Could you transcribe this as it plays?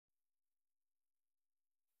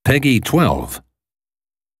Peggy 12.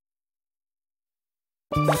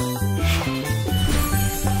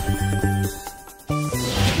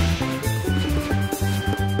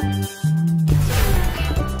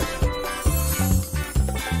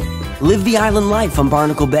 Live the island life on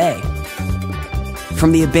Barnacle Bay.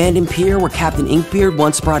 From the abandoned pier where Captain Inkbeard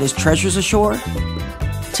once brought his treasures ashore,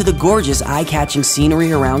 to the gorgeous eye-catching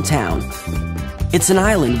scenery around town. It's an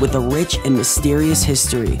island with a rich and mysterious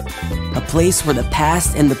history, a place where the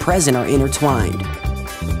past and the present are intertwined.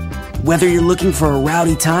 Whether you're looking for a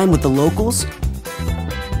rowdy time with the locals,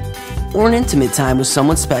 or an intimate time with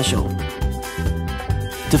someone special.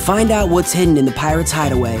 To find out what's hidden in the Pirates'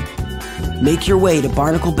 Hideaway, make your way to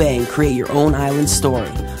Barnacle Bay and create your own island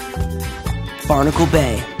story. Barnacle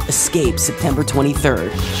Bay, Escape September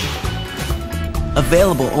 23rd.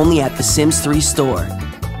 Available only at the Sims 3 store.